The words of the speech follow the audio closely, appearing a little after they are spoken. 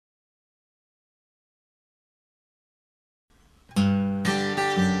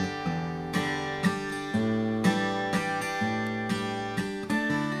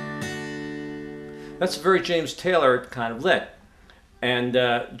That's a very James Taylor kind of lick. And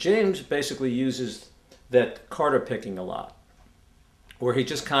James basically uses that quarter picking a lot, where he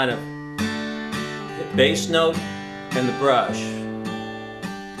just kind of hit bass note and the brush.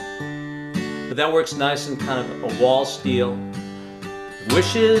 But that works nice in kind of a wall steel.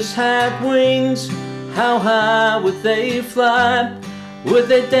 Wishes had wings, how high would they fly? Would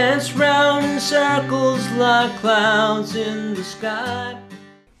they dance round in circles like clouds in the sky?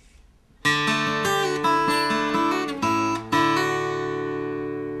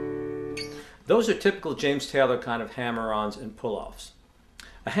 Those are typical James Taylor kind of hammer-ons and pull-offs.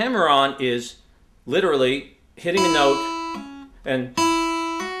 A hammer-on is literally hitting a note and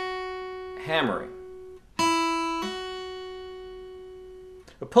hammering.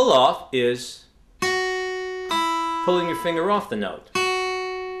 A pull-off is pulling your finger off the note.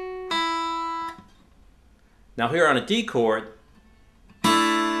 Now here on a D chord,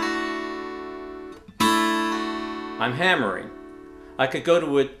 I'm hammering. I could go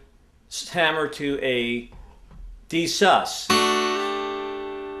to a hammer to a Dsus.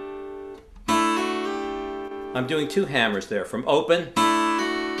 I'm doing two hammers there, from open,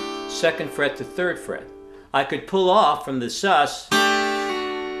 2nd fret to 3rd fret. I could pull off from the sus,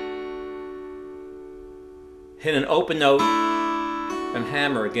 hit an open note, and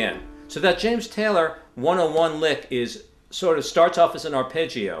hammer again. So that James Taylor 101 lick is sort of starts off as an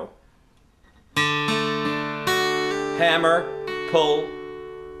arpeggio. Hammer, pull,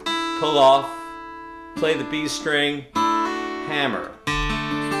 pull off, play the B string, hammer.